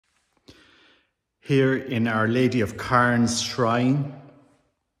Here in Our Lady of Cairns shrine,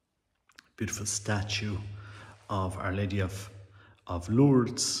 beautiful statue of Our Lady of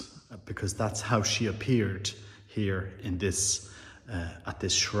Lourdes, because that's how she appeared here in this at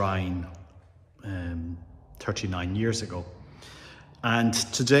this shrine 39 years ago. And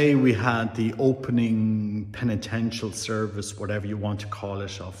today we had the opening penitential service, whatever you want to call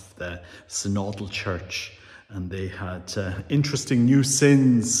it, of the synodal church, and they had interesting new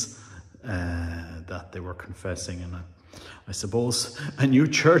sins that they were confessing. And I suppose a new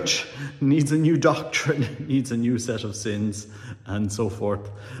church needs a new doctrine, needs a new set of sins and so forth.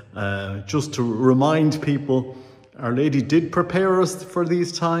 Just to remind people, Our Lady did prepare us for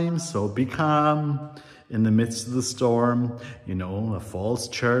these times, so be calm in the midst of the storm. You know, a false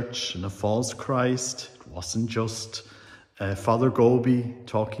church and a false Christ. It wasn't just Father Goby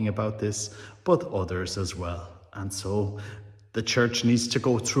talking about this, but others as well. And so the church needs to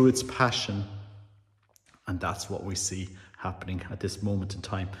go through its passion, and that's what we see happening at this moment in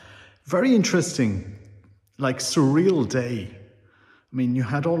time. Very interesting, like surreal day. I mean, you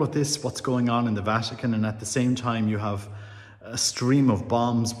had all of this, what's going on in the Vatican, and at the same time you have a stream of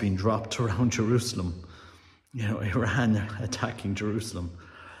bombs being dropped around Jerusalem. You know, Iran attacking Jerusalem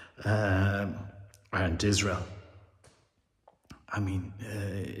and Israel. I mean,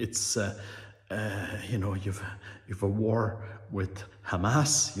 it's you know, you've a war with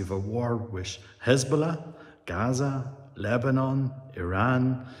Hamas, you've a war with Hezbollah, Gaza, Lebanon,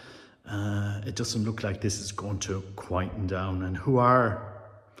 Iran. It doesn't look like this is going to quieten down. And who are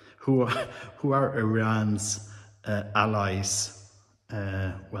Iran's allies?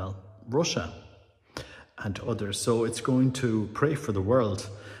 Well, Russia and others. So it's going to pray for the world.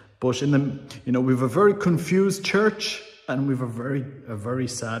 But in the, you know, we've a very confused church, and we've a very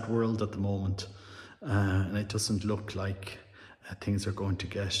sad world at the moment, and it doesn't look like things are going to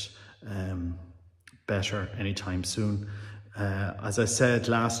get better anytime soon. As I said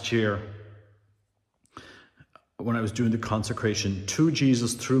last year, when I was doing the consecration to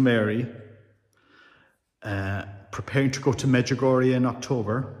Jesus through Mary, preparing to go to Medjugorje in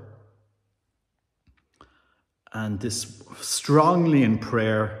October, and this strongly in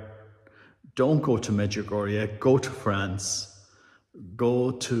prayer, don't go to Medjugorje, go to France,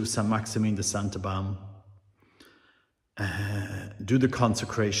 go to Saint Maximin de Saint-Aubin, do the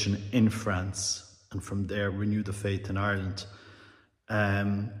consecration in France, and from there renew the faith in Ireland.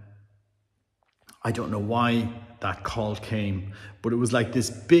 I don't know why that call came, but it was like this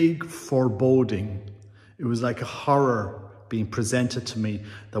big foreboding. It was like a horror being presented to me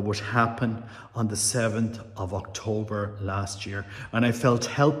that would happen on the 7th of October last year. And I felt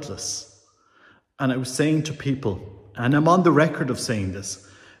helpless. And I was saying to people, and I'm on the record of saying this,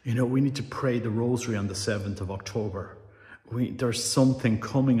 you know, we need to pray the rosary on the 7th of October. There's something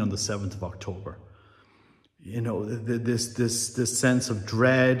coming on the 7th of October. You know, this sense of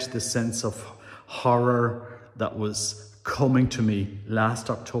dread, this sense of horror that was coming to me last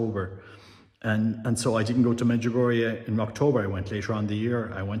October. And so I didn't go to Medjugorje in October. I went later on the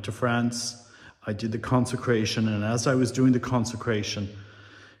year. I went to France. I did the consecration. And as I was doing the consecration,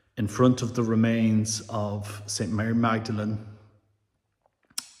 in front of the remains of St. Mary Magdalene,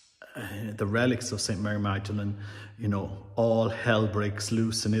 the relics of St. Mary Magdalene, you know, all hell breaks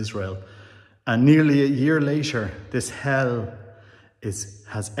loose in Israel. And nearly a year later, this hell has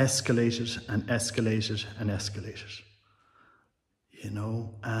escalated and escalated and escalated. You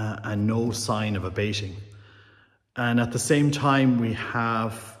know, and no sign of abating. And at the same time, we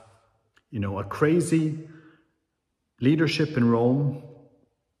have, you know, a crazy leadership in Rome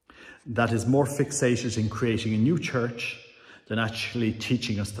that is more fixated in creating a new church than actually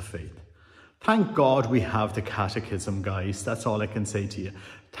teaching us the faith. Thank God we have the catechism, guys. That's all I can say to you.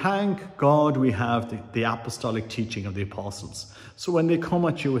 Thank God we have the apostolic teaching of the apostles. So when they come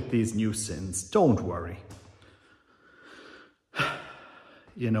at you with these new sins, don't worry.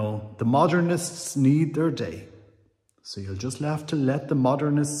 You know, the modernists need their day. So you'll just have to let the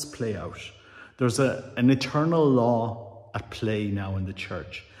modernists play out. There's an eternal law at play now in the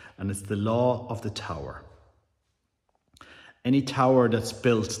church, and it's the law of the tower. Any tower that's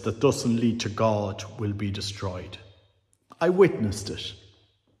built that doesn't lead to God will be destroyed. I witnessed it.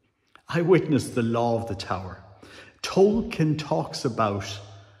 I witnessed the law of the tower. Tolkien talks about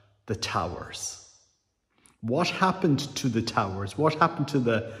the towers. What happened to the towers? What happened to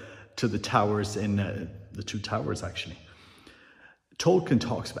the towers in the two towers, actually? Tolkien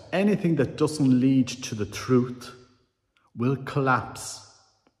talks about anything that doesn't lead to the truth will collapse.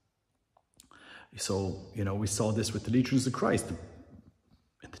 So, you know, we saw this with the Legions of Christ in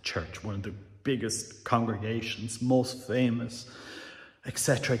the church, one of the biggest congregations, most famous,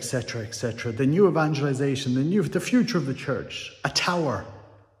 etc., etc., etc. The new evangelization, the future of the church, a tower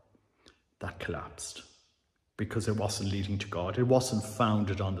that collapsed because it wasn't leading to God. It wasn't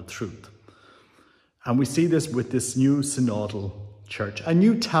founded on the truth. And we see this with this new synodal church, a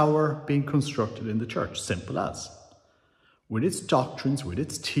new tower being constructed in the church, simple as. With its doctrines, with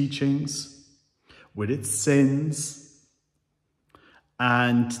its teachings, with its sins.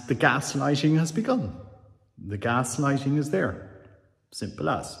 And the gaslighting has begun. The gaslighting is there. Simple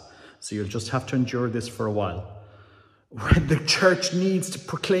as. So you'll just have to endure this for a while. When the church needs to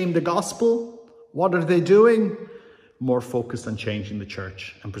proclaim the gospel, what are they doing? More focused on changing the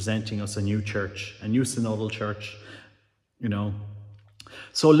church and presenting us a new church, a new synodal church, you know.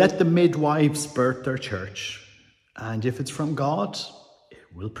 So let the midwives birth their church. And if it's from God,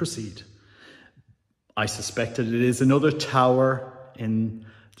 it will proceed. I suspect that it is another tower in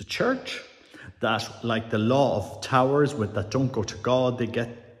the church that, like the law of towers that don't go to God,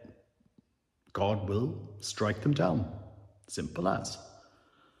 God will strike them down. Simple as.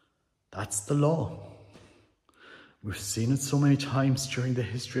 That's the law. We've seen it so many times during the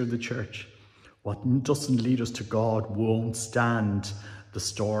history of the church. What doesn't lead us to God won't stand the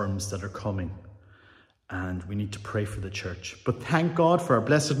storms that are coming. And we need to pray for the church. But thank God for our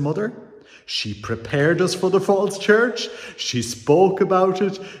Blessed Mother. She prepared us for the false church. She spoke about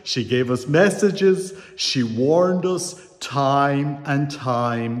it. She gave us messages. She warned us time and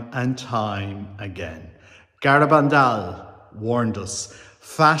time and time again. Garabandal warned us.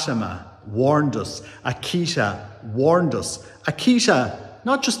 Fatima warned us. Akita warned us. Akita,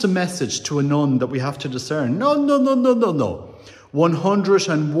 not just a message to a nun that we have to discern. No.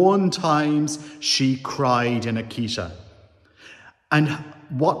 101 times she cried in Akita. And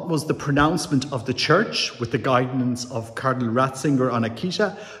what was the pronouncement of the church with the guidance of Cardinal Ratzinger on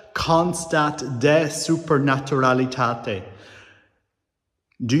Akita? Constat de supernaturalitate.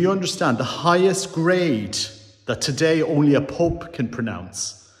 Do you understand? The highest grade that today only a pope can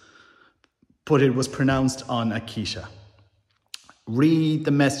pronounce. But it was pronounced on Akita. Read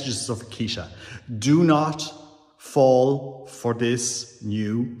the messages of Akita. Do not fall for this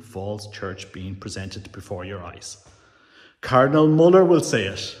new false church being presented before your eyes. Cardinal Muller will say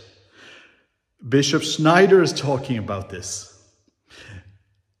it. Bishop Schneider is talking about this.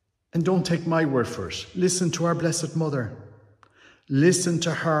 And don't take my word for it. Listen to our Blessed Mother. Listen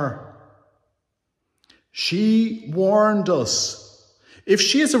to her. She warned us. If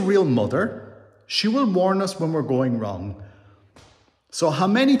she is a real mother, she will warn us when we're going wrong. So how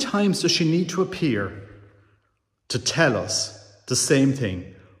many times does she need to appear to tell us the same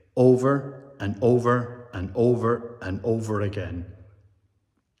thing over and over and over and over again?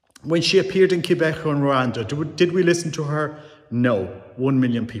 When she appeared in Quebec and Rwanda, did we listen to her? No. 1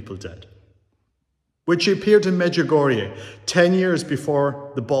 million people dead. When she appeared in Medjugorje 10 years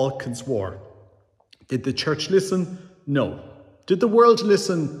before the Balkans War, did the church listen? No. Did the world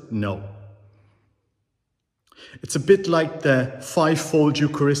listen? No. It's a bit like the fivefold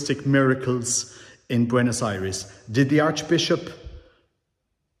Eucharistic miracles in Buenos Aires. Did the Archbishop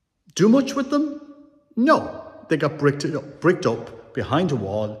do much with them? No. They got bricked up behind a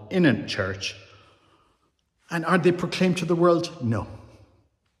wall in a church. And are they proclaimed to the world? No.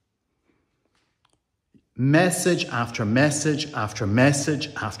 Message after message after message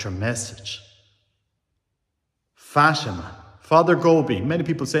after message. Fatima. Father Gobi. Many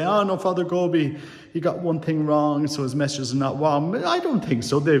people say, oh no, Father Gobi, he got one thing wrong, so his messages are not wrong. I don't think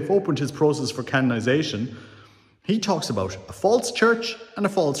so. They've opened his process for canonization. He talks about a false church and a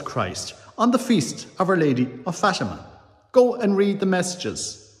false Christ on the feast of Our Lady of Fatima. Go and read the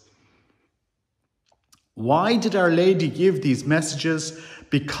messages. Why did Our Lady give these messages?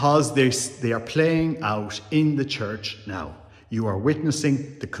 Because they are playing out in the church now. You are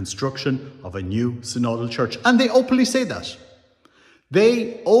witnessing the construction of a new synodal church. And they openly say that.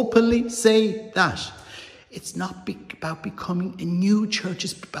 They openly say that. It's not about becoming a new church.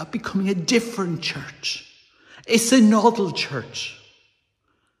 It's about becoming a different church. A synodal church.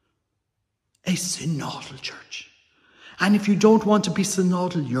 A synodal church. And if you don't want to be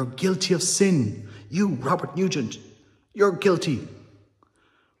synodal, you're guilty of sin. You, Robert Nugent, you're guilty.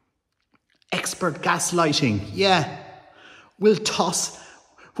 Expert gaslighting. Yeah. We'll toss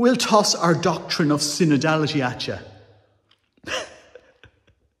our doctrine of synodality at you.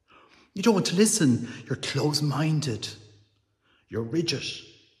 You don't want to listen. You're close-minded. You're rigid.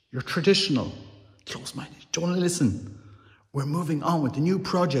 You're traditional. Close-minded. Don't want to listen. We're moving on with the new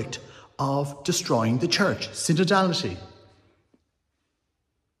project of destroying the church. Synodality.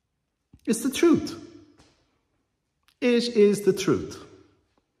 It's the truth. It is the truth.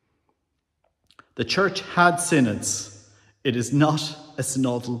 The church had synods. It is not a a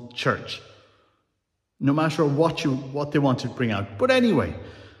synodal church, no matter what they want to bring out. But anyway,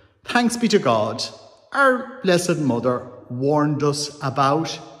 thanks be to God, our Blessed Mother warned us about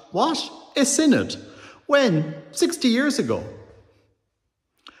what? A synod. When? 60 years ago.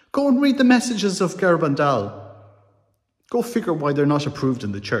 Go and read the messages of Garbandal. Go figure why they're not approved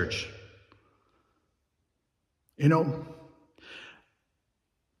in the church. You know,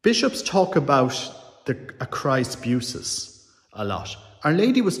 bishops talk about the achrysbusis a lot. Our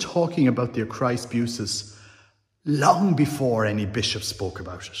Lady was talking about the achrysbusis long before any bishop spoke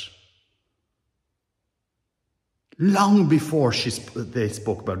about it. Long before they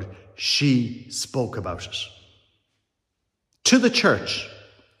spoke about it, she spoke about it. To the church.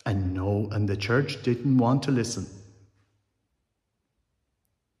 And the church didn't want to listen.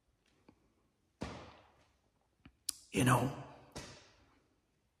 You know,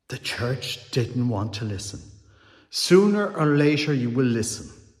 the church didn't want to listen. Sooner or later you will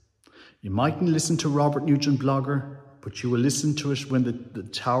listen. You mightn't listen to Robert Nugent Blogger, but you will listen to it when the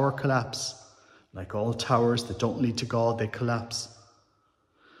tower collapses. Like all towers that don't lead to God, they collapse.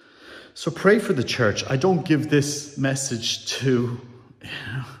 So pray for the church. I don't give this message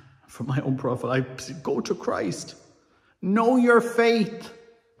for my own profit. I go to Christ. Know your faith.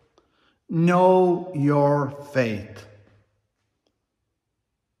 Know your faith.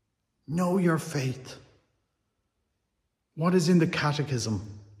 Know your faith. What is in the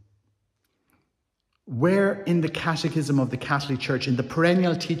catechism? Where in the catechism of the Catholic Church, in the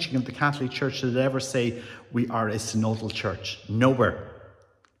perennial teaching of the Catholic Church, did it ever say we are a synodal church? Nowhere.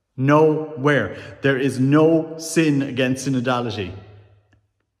 Nowhere. There is no sin against synodality.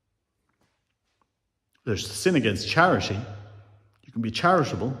 There's sin against charity. You can be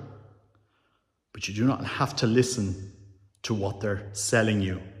charitable, but you do not have to listen to what they're selling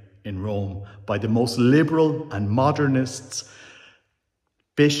you in Rome by the most liberal and modernists,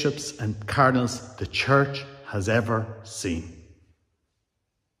 bishops and cardinals the church has ever seen.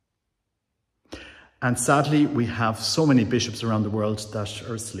 And sadly, we have so many bishops around the world that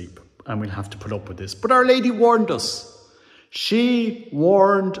are asleep, and we'll have to put up with this. But Our Lady warned us. She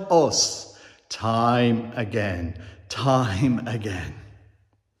warned us time again, time again.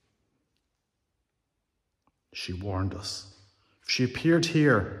 She warned us. She appeared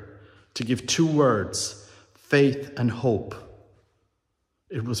here to give two words, faith and hope.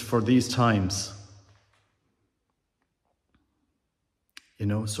 It was for these times. You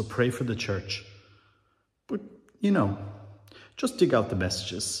know, so pray for the church. But, you know, just dig out the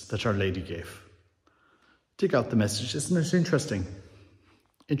messages that Our Lady gave. Dig out the messages. Isn't it interesting?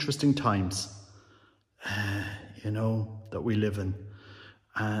 Interesting times, you know, that we live in.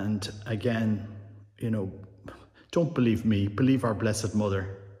 And again, you know, don't believe me, believe our Blessed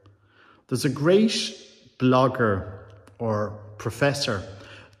Mother. There's a great blogger or professor,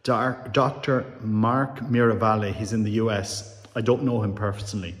 Dr. Mark Miravalle. He's in the US. I don't know him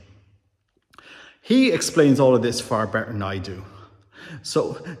personally. He explains all of this far better than I do.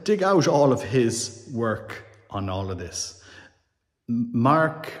 So dig out all of his work on all of this.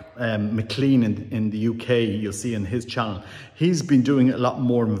 Mark McLean in the UK, you'll see in his channel, he's been doing a lot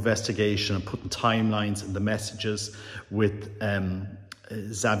more investigation and putting timelines and the messages with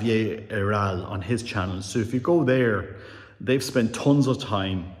Xavier Herral on his channel. So if you go there, they've spent tons of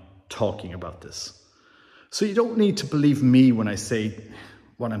time talking about this. So you don't need to believe me when I say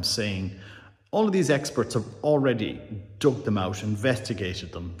what I'm saying. All of these experts have already dug them out,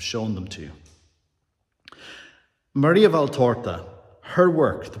 investigated them, shown them to you. Maria Valtorta, her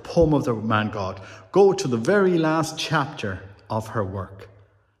work, the poem of the man God, go to the very last chapter of her work.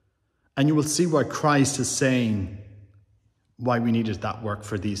 And you will see why Christ is saying why we needed that work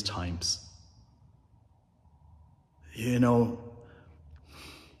for these times. You know,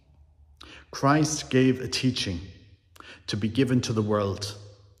 Christ gave a teaching to be given to the world.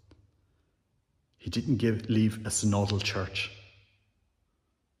 He didn't leave a synodal church.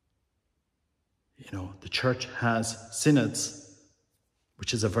 You know, the church has synods,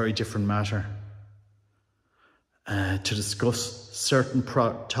 which is a very different matter, to discuss certain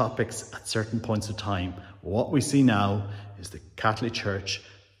topics at certain points of time. What we see now is the Catholic Church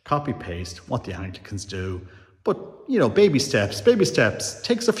copy-paste what the Anglicans do. But, you know, baby steps.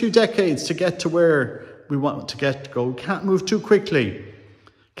 Takes a few decades to get to where we want to go. Can't move too quickly.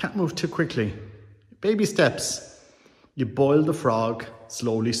 Baby steps. You boil the frog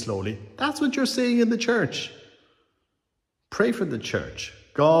slowly, slowly. That's what you're seeing in the church. Pray for the church.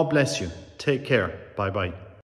 God bless you. Take care. Bye-bye.